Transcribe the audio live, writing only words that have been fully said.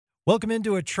Welcome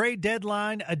into a trade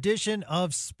deadline edition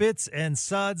of Spits and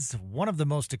Suds, one of the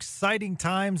most exciting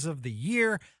times of the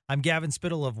year. I'm Gavin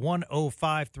Spittle of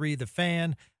 105.3 The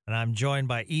Fan, and I'm joined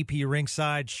by EP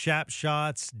Ringside, Shap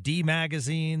Shots, D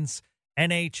Magazines,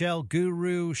 NHL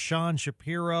Guru, Sean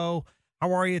Shapiro.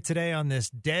 How are you today on this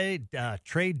day,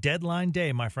 trade deadline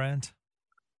day, my friend?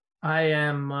 I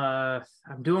am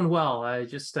I'm doing well. I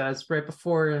just right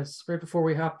before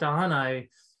we hopped on, I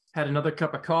had another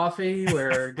cup of coffee.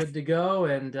 We're good to go,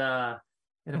 and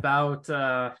in about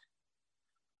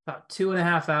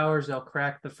 2.5 hours, I'll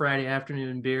crack the Friday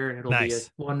afternoon beer, and it'll be a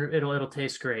Nice. wonder. It'll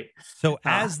taste great. So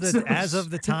Uh, as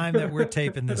of the time that we're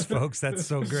taping this, folks, that's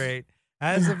so great.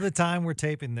 As of the time we're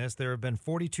taping this, there have been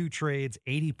 42 trades,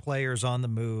 80 players on the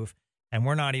move, and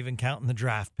we're not even counting the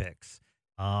draft picks.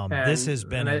 This has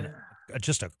been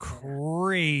just a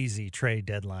crazy trade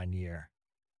deadline year.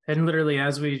 And literally,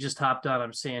 as we just hopped on,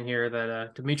 I'm seeing here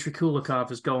that Dmitry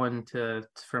Kulikov is going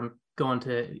from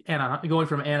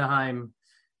Anaheim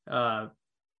to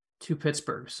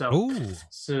Pittsburgh. Ooh.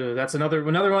 So that's another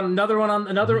one there. Another one on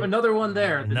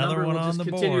the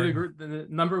board. The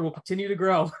number will continue to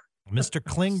grow. Mr.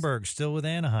 Klingberg still with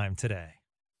Anaheim today.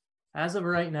 As of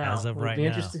right now. It'll be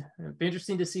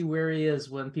interesting to see where he is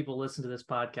when people listen to this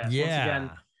podcast. Yeah. Once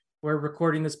again, we're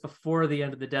recording this before the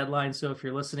end of the deadline, so if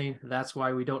you're listening, that's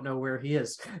why we don't know where he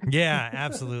is. Yeah,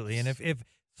 absolutely. And if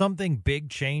something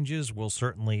big changes, we'll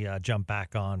certainly jump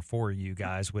back on for you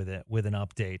guys with an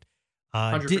update.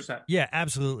 100%. Yeah,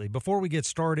 absolutely. Before we get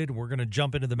started, we're going to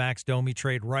jump into the Max Domi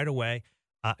trade right away.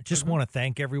 Just want to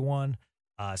thank everyone.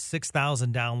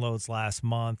 6,000 downloads last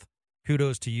month.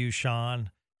 Kudos to you,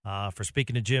 Sean, for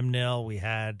speaking to Jim Nill. We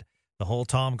had the whole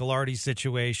Tom Gillardi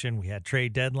situation. We had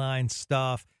trade deadline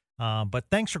stuff. But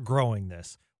thanks for growing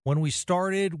this. When we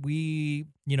started, the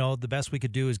best we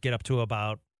could do is get up to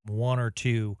about 1,000 or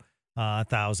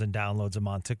 2,000 downloads a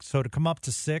month. So to come up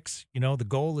to 6, the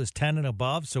goal is 10 and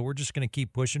above. So we're just going to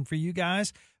keep pushing for you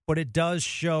guys. But it does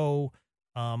show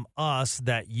us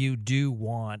that you do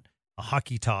want a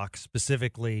hockey talk,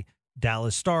 specifically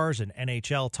Dallas Stars and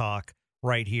NHL talk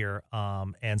right here.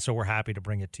 And so we're happy to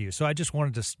bring it to you. So I just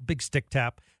wanted to big stick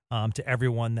tap to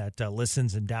everyone that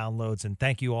listens and downloads. And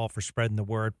thank you all for spreading the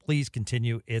word. Please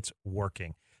continue. It's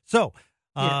working. So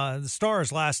the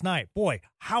Stars last night, boy,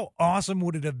 how awesome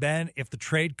would it have been if the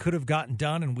trade could have gotten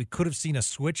done and we could have seen a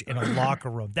switch in a locker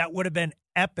room? That would have been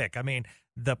epic. I mean,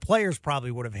 the players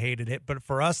probably would have hated it, but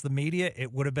for us, the media,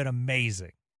 it would have been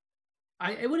amazing.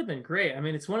 It would have been great. I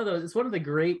mean, it's one of the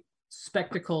great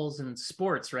spectacles in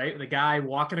sports, right? The guy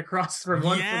walking across from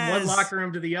one locker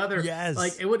room to the other. Yes.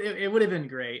 Like it would have been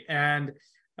great. And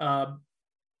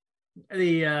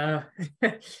they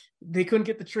couldn't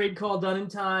get the trade call done in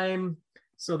time,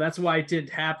 so that's why it didn't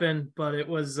happen. But it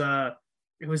was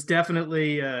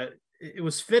definitely it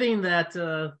was fitting that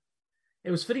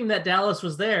Dallas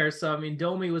was there. So I mean,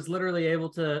 Domi was literally able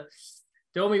to.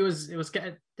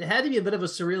 It had to be a bit of a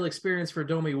surreal experience for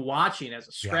Domi watching as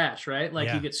a scratch, right?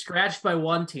 Like you get scratched by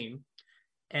one team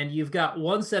and you've got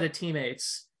one set of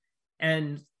teammates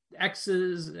and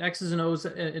X's and O's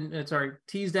and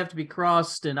T's have to be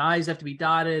crossed and I's have to be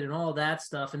dotted and all that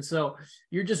stuff. And so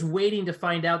you're just waiting to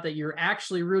find out that you're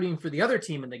actually rooting for the other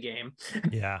team in the game.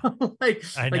 Yeah. It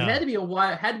had to be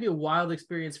a wild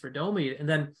experience for Domi. And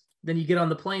then you get on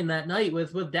the plane that night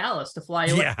with Dallas to fly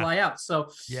out.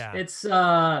 So it's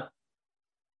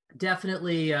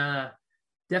definitely one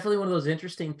of those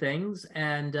interesting things.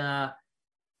 And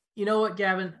you know what,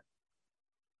 Gavin,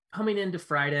 coming into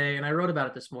Friday, and I wrote about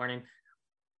it this morning,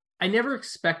 I never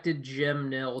expected Jim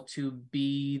Nill to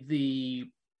be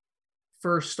the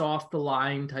first off the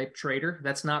line type trader.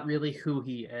 That's not really who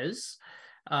he is.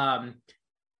 And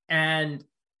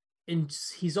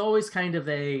he's always kind of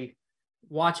a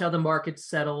watch how the market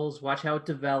settles, watch how it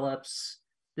develops.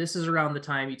 This is around the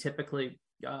time he typically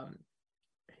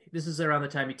makes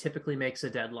a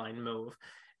deadline move,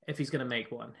 if he's going to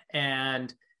make one.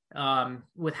 And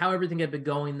with how everything had been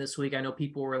going this week, I know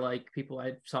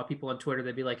I saw people on Twitter,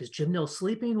 they'd be like, is Jim Nill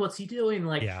sleeping? What's he doing?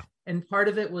 And part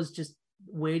of it was just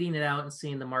waiting it out and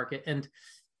seeing the market. And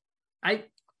I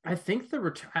think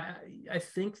I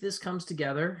think this comes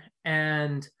together,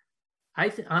 and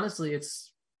honestly, it's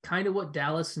kind of what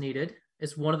Dallas needed.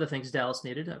 It's one of the things Dallas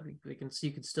needed. I mean,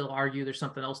 you can still argue there's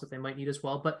something else that they might need as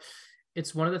well, but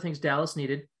it's one of the things Dallas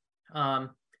needed.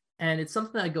 And it's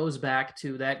something that goes back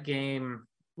to that game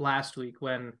last week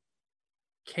when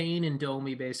Kane and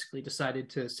Domi basically decided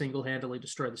to single-handedly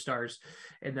destroy the Stars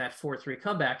in that 4-3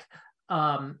 comeback.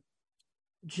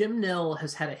 Jim Nill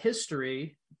has had a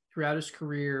history throughout his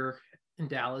career in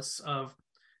Dallas of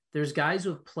there's guys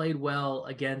who have played well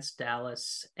against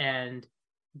Dallas, and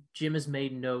Jim has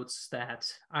made notes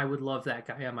that I would love that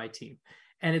guy on my team.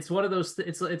 And it's one of those,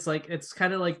 it's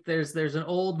kind of like there's an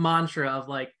old mantra of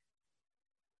like,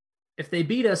 if they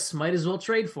beat us, might as well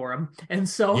trade for them. And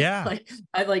so I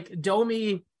like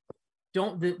Domi.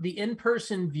 The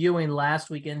in-person viewing last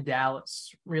week in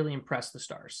Dallas really impressed the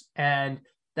Stars, and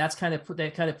that kind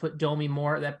of put Domi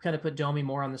more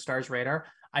on the Stars radar.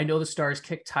 I know the Stars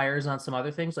kicked tires on some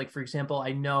other things, like for example,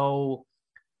 I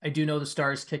do know the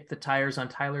Stars kicked the tires on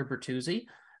Tyler Bertuzzi.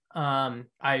 And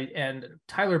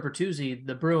Tyler Bertuzzi,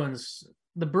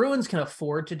 the Bruins can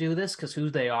afford to do this because who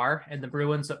they are, and the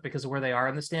Bruins because of where they are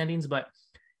in the standings. But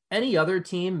any other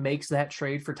team makes that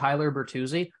trade for Tyler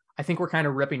Bertuzzi, I think we're kind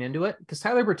of ripping into it, because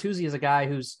Tyler Bertuzzi is a guy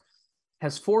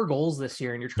has 4 goals this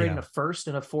year, and you're trading a first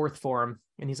and a fourth for him,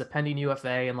 and he's a pending UFA,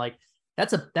 and like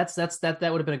that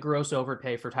would have been a gross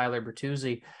overpay for Tyler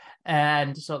Bertuzzi.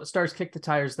 And so the Stars kicked the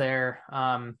tires there.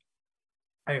 I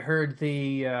heard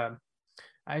I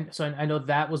know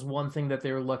that was one thing that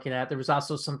they were looking at. There was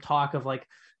also some talk of like,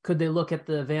 could they look at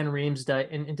the Van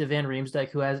Riemsdyk into Van Riemsdyk,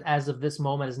 who as of this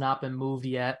moment has not been moved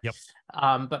yet. Yep.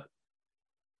 But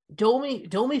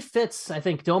Domi fits. I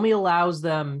think Domi allows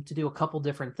them to do a couple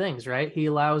different things, right? He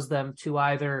allows them to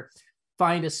either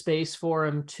find a space for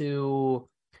him to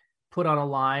put on a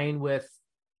line with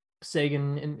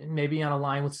Seguin, and maybe on a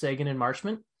line with Seguin and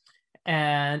Marchment,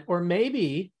 or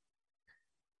maybe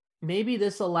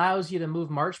this allows you to move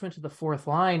Marchment to the fourth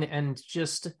line and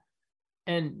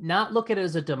not look at it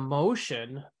as a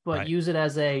demotion, but use it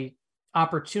as a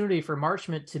opportunity for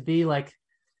Marchment to be like,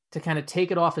 to kind of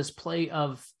take it off his plate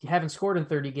of, you haven't scored in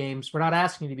 30 games. We're not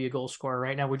asking you to be a goal scorer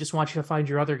right now. We just want you to find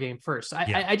your other game first.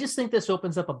 I just think this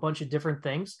opens up a bunch of different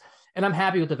things, and I'm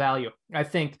happy with the value. I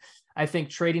think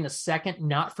trading a second,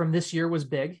 not from this year, was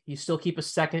big. You still keep a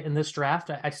second in this draft.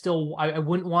 I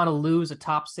wouldn't want to lose a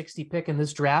top 60 pick in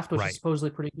this draft, which is supposedly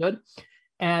pretty good.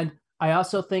 And I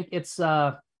also think it's,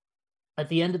 at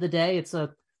the end of the day, it's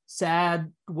a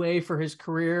sad way for his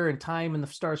career and time in the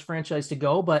Stars franchise to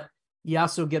go, but you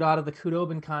also get out of the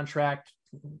Khudobin contract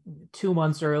 2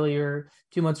 months early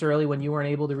when you weren't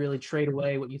able to really trade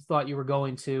away what you thought you were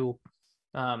going to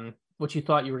be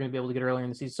able to get earlier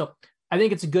in the season. So I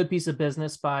think it's a good piece of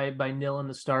business by Nil and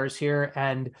the Stars here.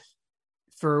 And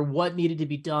for what needed to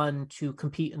be done to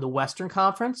compete in the Western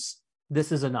Conference,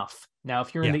 this is enough. Now,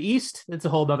 if you're in the East, it's a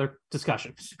whole other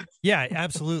discussion. Yeah,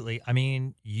 absolutely. I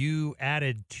mean, you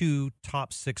added 2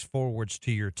 top 6 forwards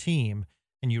to your team,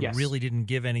 and you really didn't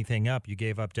give anything up. You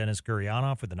gave up Denis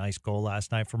Gurianov with a nice goal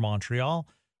last night for Montreal,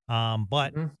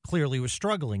 but clearly was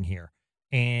struggling here.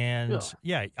 And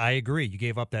I agree. You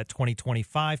gave up that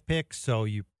 2025 pick,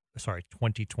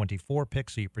 2024 pick,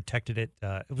 so you protected it.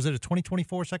 Was it a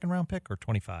 2024 second round pick or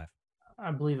 25?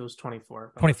 I believe it was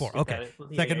 24. 24, okay.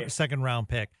 Second round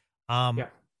pick. I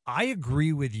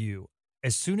agree with you.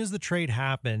 As soon as the trade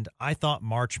happened, I thought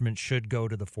Marchment should go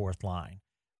to the fourth line.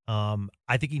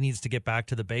 I think he needs to get back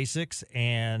to the basics,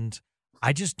 and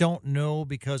I just don't know,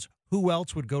 because who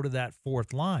else would go to that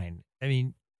fourth line? I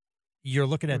mean, you're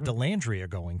looking at Dellandrea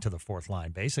going to the fourth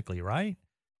line, basically, right?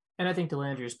 And I think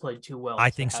Delandria's played too well. I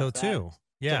think so too.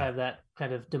 Yeah, to have that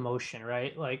kind of demotion,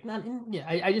 right? Like,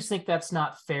 I just think that's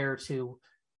not fair.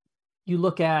 You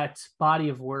look at body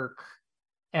of work,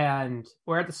 and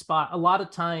we're at the spot. A lot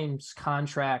of times,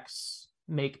 contracts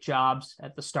make jobs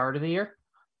at the start of the year,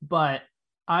 but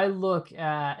I look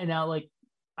at, and now, like,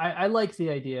 I like the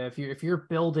idea, if you're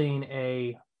building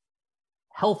a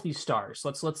healthy Stars,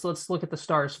 let's look at the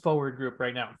Stars forward group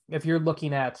right now. If you're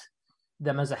looking at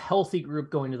them as a healthy group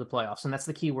going to the playoffs, and that's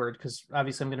the key word, because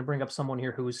obviously I'm going to bring up someone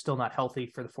here who is still not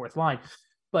healthy for the fourth line,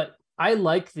 but I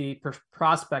like the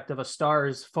prospect of a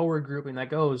Stars forward grouping that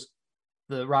goes,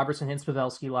 the Robertson Hintz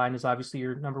Pavelski line is obviously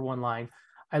your number one line.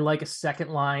 I like a second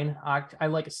line. I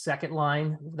like a second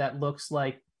line that looks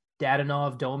like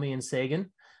Dadonov, Domi, and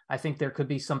Seguin. I think there could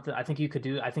be something. I think you could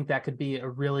do. I think that could be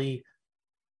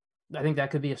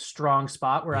a strong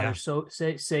spot where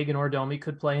either Seguin or Domi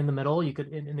could play in the middle. You could,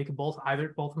 and they could both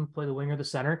of them play the wing or the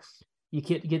center. You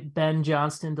could get Ben,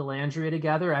 Johnston, Dellandrea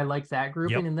together. I like that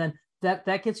grouping, and then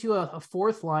that gets you a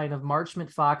fourth line of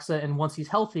Marchment, Faksa, and once he's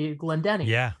healthy, Glendening.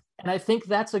 Yeah, and I think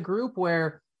that's a group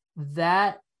where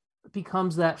that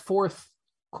becomes that fourth,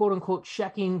 quote unquote,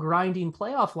 checking, grinding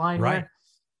playoff line. Right. Where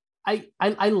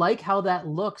I like how that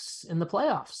looks in the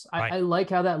playoffs. I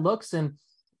like how that looks, and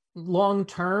long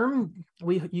term,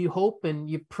 you hope and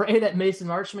you pray that Mason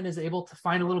Marchment is able to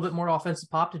find a little bit more offensive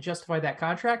pop to justify that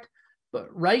contract. But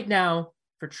right now,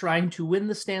 for trying to win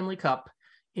the Stanley Cup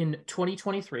in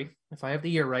 2023, if I have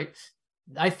the year right,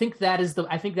 I think that's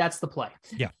the play.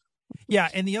 Yeah. Yeah,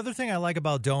 and the other thing I like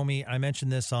about Domi, I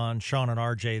mentioned this on Sean and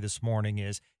RJ this morning,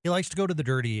 is he likes to go to the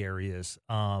dirty areas,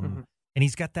 and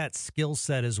he's got that skill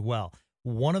set as well.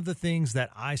 One of the things that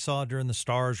I saw during the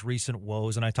Stars' recent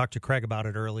woes, and I talked to Craig about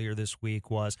it earlier this week,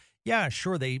 was, yeah,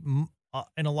 sure, they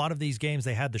in a lot of these games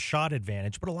they had the shot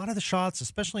advantage, but a lot of the shots,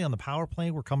 especially on the power play,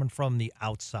 were coming from the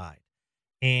outside.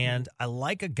 And I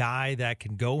like a guy that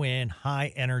can go in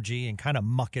high energy and kind of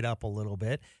muck it up a little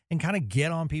bit and kind of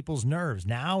get on people's nerves.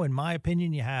 Now, in my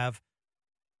opinion, you have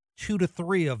 2 to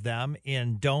 3 of them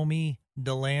in Domi,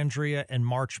 Dellandrea, and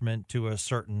Marchment to a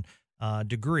certain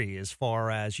degree, as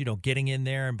far as, getting in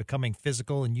there and becoming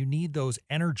physical. And you need those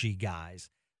energy guys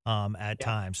at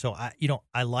times. So,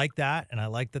 I like that. And I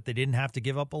like that they didn't have to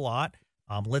give up a lot.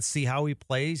 Let's see how he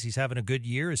plays. He's having a good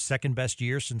year, his second best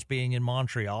year since being in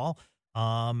Montreal.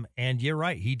 And you're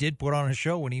right. He did put on a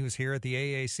show when he was here at the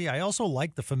AAC. I also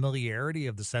like the familiarity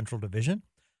of the Central Division.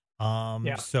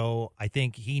 So I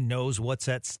think he knows what's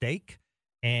at stake,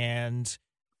 and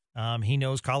he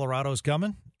knows Colorado's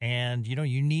coming. And,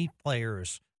 you need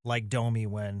players like Domi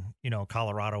when,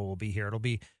 Colorado will be here. It'll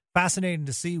be fascinating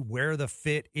to see where the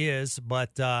fit is,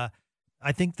 but I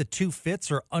think the 2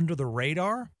 fits are under the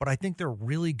radar, but I think they're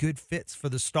really good fits for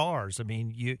the Stars. I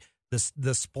mean,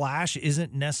 the splash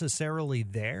isn't necessarily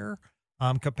there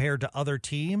compared to other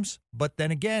teams. But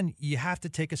then again, you have to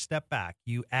take a step back.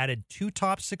 You added 2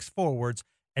 top 6 forwards.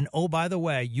 And, oh, by the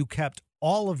way, you kept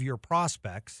all of your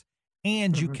prospects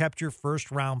and you kept your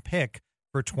first round pick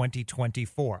for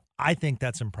 2024. I think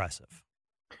that's impressive.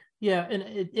 Yeah. And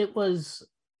it was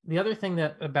the other thing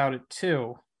about it,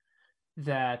 too,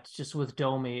 that just with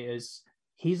Domi is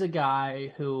he's a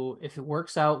guy who, if it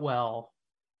works out well,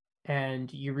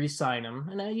 and you re-sign him,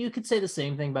 and you could say the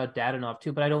same thing about Dadonov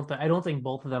too, but I don't think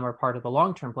both of them are part of the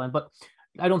long-term plan. But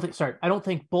I don't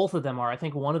think both of them are. I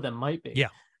think one of them might be. Yeah.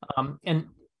 And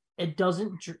it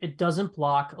doesn't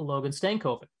block Logan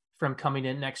Stankoven from coming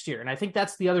in next year. And I think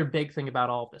that's the other big thing about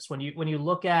all of this. When you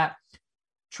look at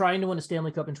trying to win a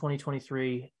Stanley Cup in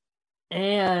 2023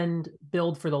 and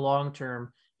build for the long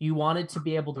term, you wanted to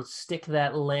be able to stick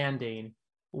that landing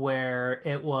where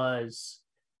it was,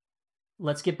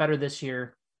 let's get better this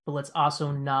year, but let's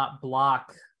also not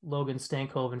block Logan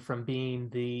Stankoven from being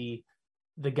the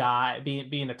guy,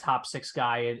 being a top 6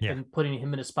 guy, and putting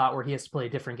him in a spot where he has to play a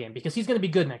different game, because he's going to be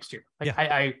good next year.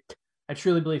 I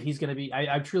truly believe he's going to be.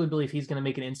 I truly believe he's going to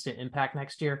make an instant impact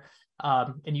next year.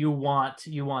 And you want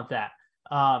that.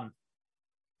 I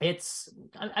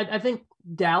think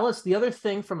Dallas. The other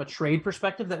thing from a trade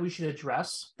perspective that we should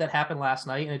address that happened last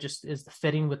night, and it just is the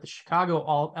fitting with the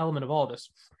Chicago element of all this.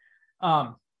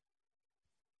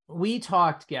 We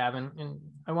talked, Gavin, and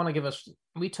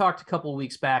we talked a couple of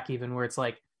weeks back even, where it's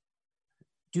like,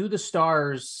 do the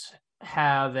Stars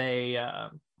have a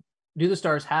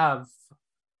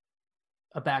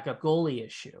backup goalie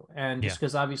issue? And just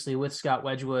because obviously with Scott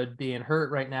Wedgwood being hurt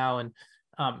right now, and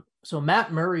so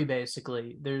Matt Murray,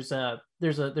 basically there's a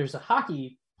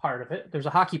hockey part of it. There's a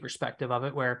hockey perspective of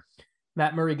it where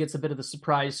Matt Murray gets a bit of the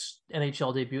surprise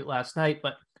NHL debut last night,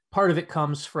 but part of it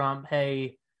comes from,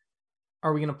 hey,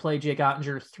 are we going to play Jake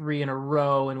Ottinger 3 in a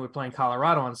row, and we're playing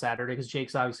Colorado on Saturday because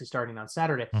Jake's obviously starting on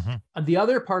Saturday. The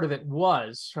other part of it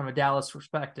was, from a Dallas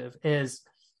perspective, is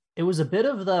it was a bit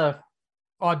of the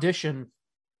audition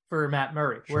for Matt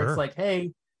Murray, where it's like,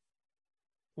 hey,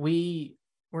 we're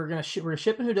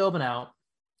shipping Hudobin out.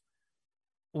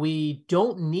 We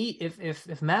don't need,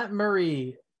 if Matt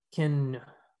Murray can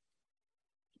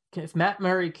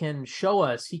show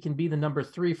us he can be the number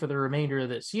 3 for the remainder of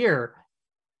this year,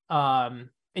 and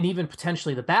even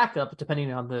potentially the backup,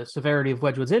 depending on the severity of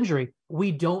Wedgwood's injury,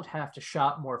 we don't have to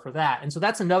shop more for that. And so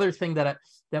that's another thing that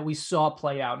we saw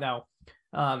play out now.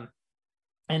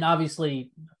 And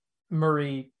obviously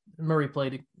Murray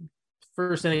played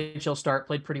first NHL start,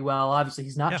 played pretty well. Obviously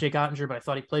he's not Jake Ottinger, but I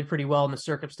thought he played pretty well in the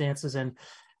circumstances. And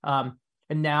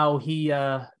now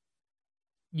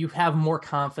you have more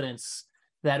confidence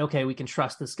that, okay, we can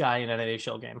trust this guy in an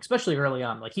NHL game, especially early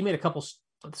on. Like, he made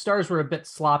the Stars were a bit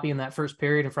sloppy in that first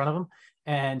period in front of him,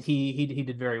 and he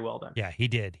did very well then. Yeah, he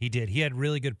did. He had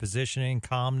really good positioning,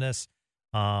 calmness.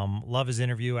 Love his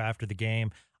interview after the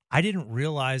game. I didn't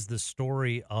realize the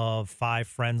story of 5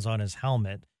 friends on his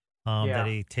helmet that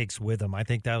he takes with him. I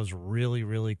think that was really,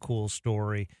 really cool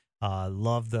story.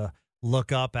 Love the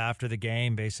look up after the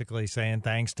game, basically saying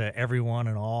thanks to everyone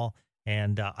and all.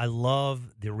 And I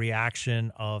love the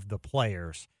reaction of the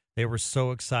players. They were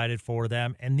so excited for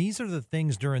them. And these are the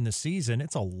things during the season.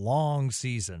 It's a long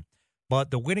season.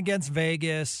 But the win against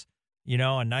Vegas,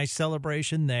 a nice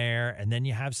celebration there. And then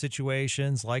you have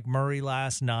situations like Murray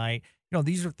last night.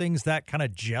 these are things that kind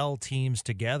of gel teams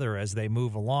together as they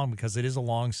move along, because it is a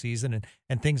long season,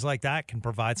 and things like that can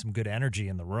provide some good energy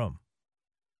in the room.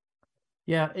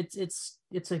 Yeah, it's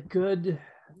a good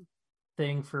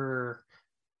thing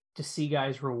to see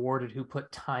guys rewarded who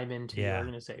put time into the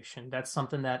organization. That's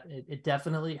something that it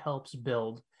definitely helps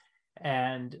build.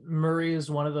 And Murray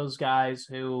is one of those guys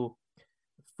who,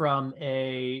 from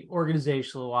a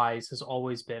organizational wise, has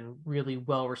always been really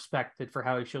well respected for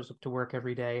how he shows up to work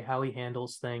every day, how he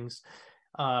handles things.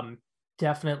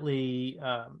 Definitely,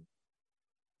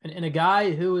 and a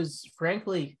guy who is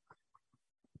frankly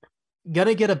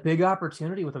gonna get a big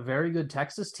opportunity with a very good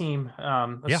Texas team.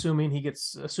 Assuming he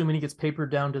gets papered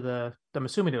down to the. I'm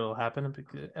assuming it will happen.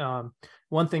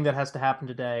 One thing that has to happen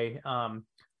today,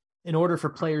 in order for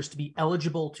players to be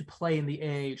eligible to play in the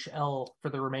AHL for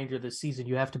the remainder of the season,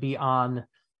 you have to be in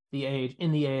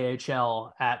the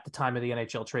AHL at the time of the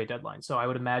NHL trade deadline. So I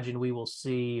would imagine we will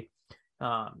see.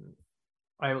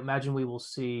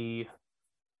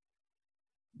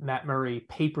 Matt Murray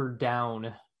papered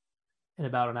down in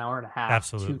about an hour and a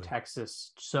half to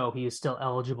Texas, so he is still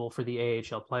eligible for the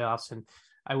AHL playoffs. And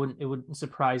it wouldn't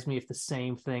surprise me if the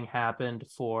same thing happened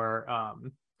for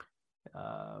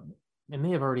it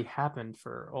may have already happened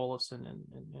for Olofsson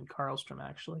and Karlstrom,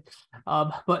 actually,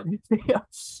 but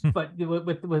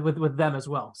with them as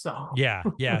well. So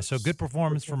so good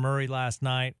performance from Murray last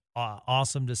night.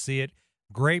 Awesome to see it.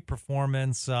 Great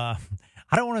performance. I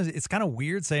don't want to. It's kind of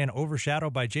weird saying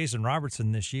overshadowed by Jason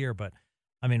Robertson this year, but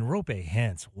I mean, Roope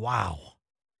Hintz, wow.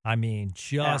 I mean,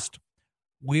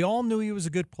 we all knew he was a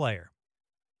good player,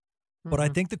 but I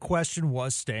think the question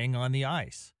was staying on the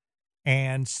ice.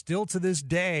 And still to this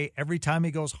day, every time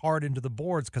he goes hard into the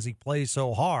boards because he plays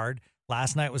so hard,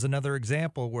 last night was another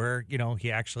example where,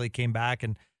 he actually came back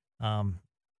and, kind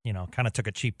of took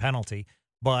a cheap penalty.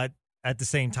 But at the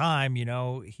same time,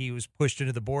 he was pushed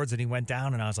into the boards and he went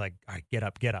down, and I was like, all right, get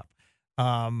up.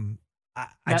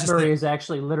 Matt Murray is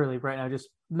actually literally right now.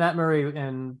 Matt Murray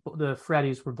and the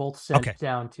Freddies were both sent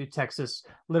down to Texas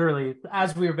literally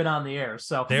as we've been on the air.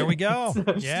 So there we go.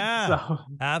 Yeah,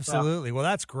 absolutely. Well,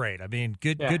 that's great. I mean,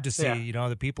 good to see.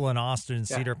 The people in Austin and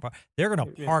Cedar Park, they're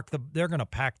going to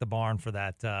pack the barn for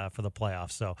that for the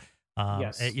playoffs. So,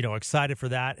 excited for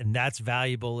that, and that's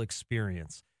valuable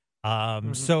experience.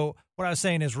 So what I was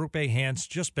saying is Roope Hintz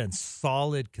just been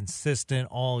solid, consistent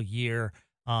all year.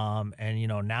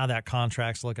 And now that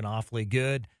contract's looking awfully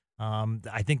good.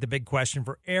 I think the big question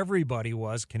for everybody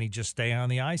was, can he just stay on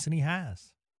the ice? And he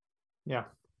has. Yeah.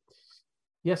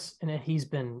 Yes. And he's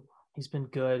been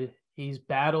good. He's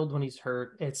battled when he's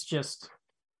hurt. It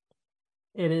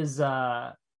is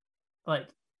like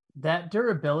that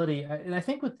durability. And I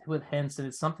think with Hintz, and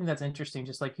it's something that's interesting.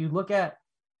 Just like you look at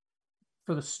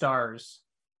for the Stars,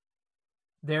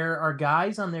 there are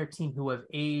guys on their team who have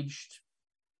aged.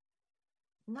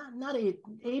 Not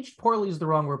aged poorly is the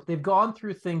wrong word, but they've gone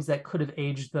through things that could have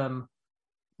aged them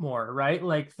more, right?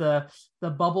 Like the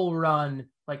bubble run,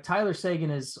 like Tyler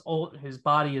Seguin is old. His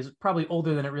body is probably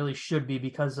older than it really should be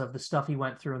because of the stuff he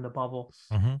went through in the bubble.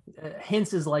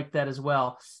 Hintz is like that as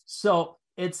well. So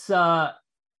it's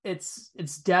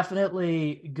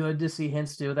definitely good to see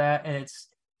Hintz do that. And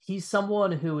he's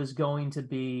someone who is going to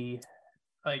be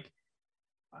like,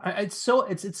 it's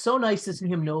so nice to see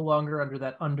him no longer under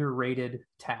that underrated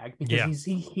tag, because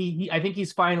he I think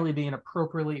he's finally being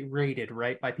appropriately rated,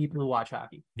 right, by people who watch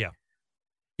hockey. Yeah,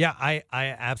 I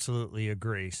absolutely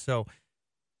agree. So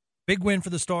big win for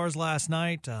the Stars last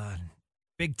night.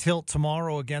 Big tilt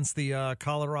tomorrow against the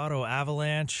Colorado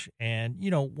Avalanche. And,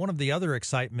 one of the other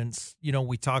excitements,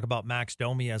 we talk about Max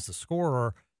Domi as the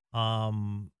scorer,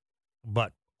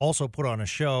 but also put on a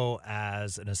show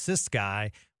as an assist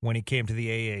guy when he came to the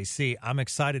AAC. I'm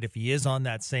excited if he is on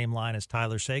that same line as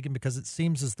Tyler Seguin, because it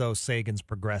seems as though Sagan's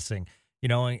progressing,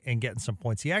 and getting some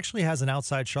points. He actually has an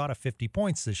outside shot of 50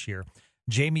 points this year.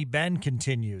 Jamie Benn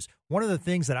continues. One of the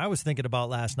things that I was thinking about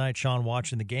last night, Sean,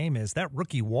 watching the game, is that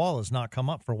rookie wall has not come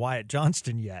up for Wyatt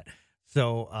Johnston yet.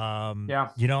 So,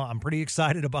 I'm pretty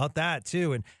excited about that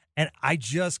too. And I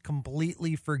just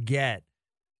completely forget,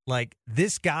 like,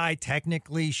 this guy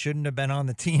technically shouldn't have been on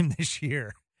the team this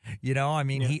year. He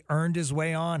earned his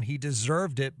way on. He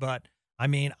deserved it. But,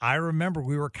 I remember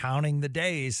we were counting the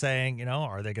days saying,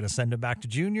 are they going to send him back to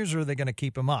juniors, or are they going to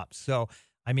keep him up? So,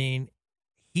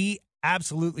 he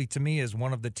absolutely, to me, is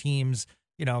one of the team's,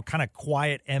 kind of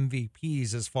quiet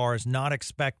MVPs as far as not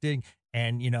expecting.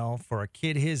 And, for a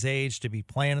kid his age to be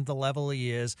playing at the level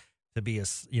he is, to be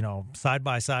side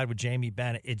by side with Jamie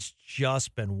Benn, it's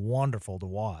just been wonderful to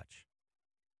watch.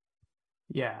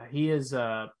 Yeah, he is.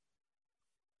 I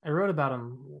wrote about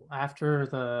him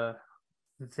after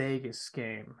Vegas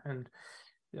game, and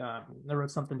I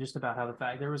wrote something just about how the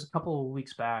fact there was a couple of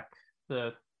weeks back,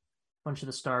 the bunch of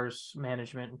the Stars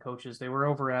management and coaches, they were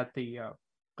over at the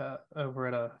over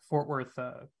at a Fort Worth.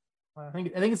 I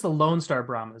think it's the Lone Star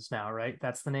Brahmas now, right?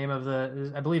 That's the name of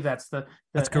the. I believe that's the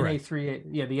That's correct. NA3.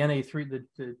 Yeah, the NA3,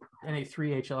 the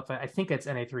NA3HL. I think it's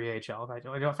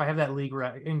NA3HL. If I have that league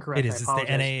incorrect, It is. I It's the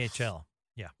apologize. NAHL.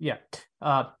 Yeah. Yeah.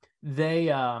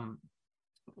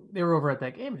 They were over at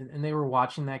that game, and they were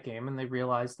watching that game, and they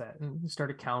realized that, and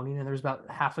started counting, and there's about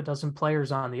half a dozen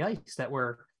players on the ice that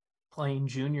were playing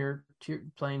junior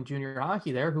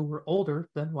hockey there who were older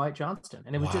than Wyatt Johnston.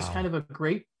 And it was just kind of a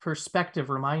great perspective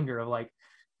reminder of like,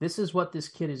 this is what this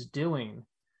kid is doing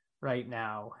right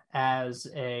now as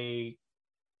a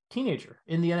teenager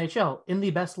in the NHL, in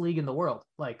the best league in the world.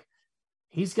 Like,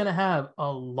 he's going to have a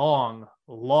long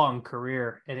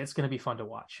career, and it's going to be fun to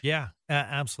watch. Yeah,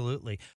 absolutely.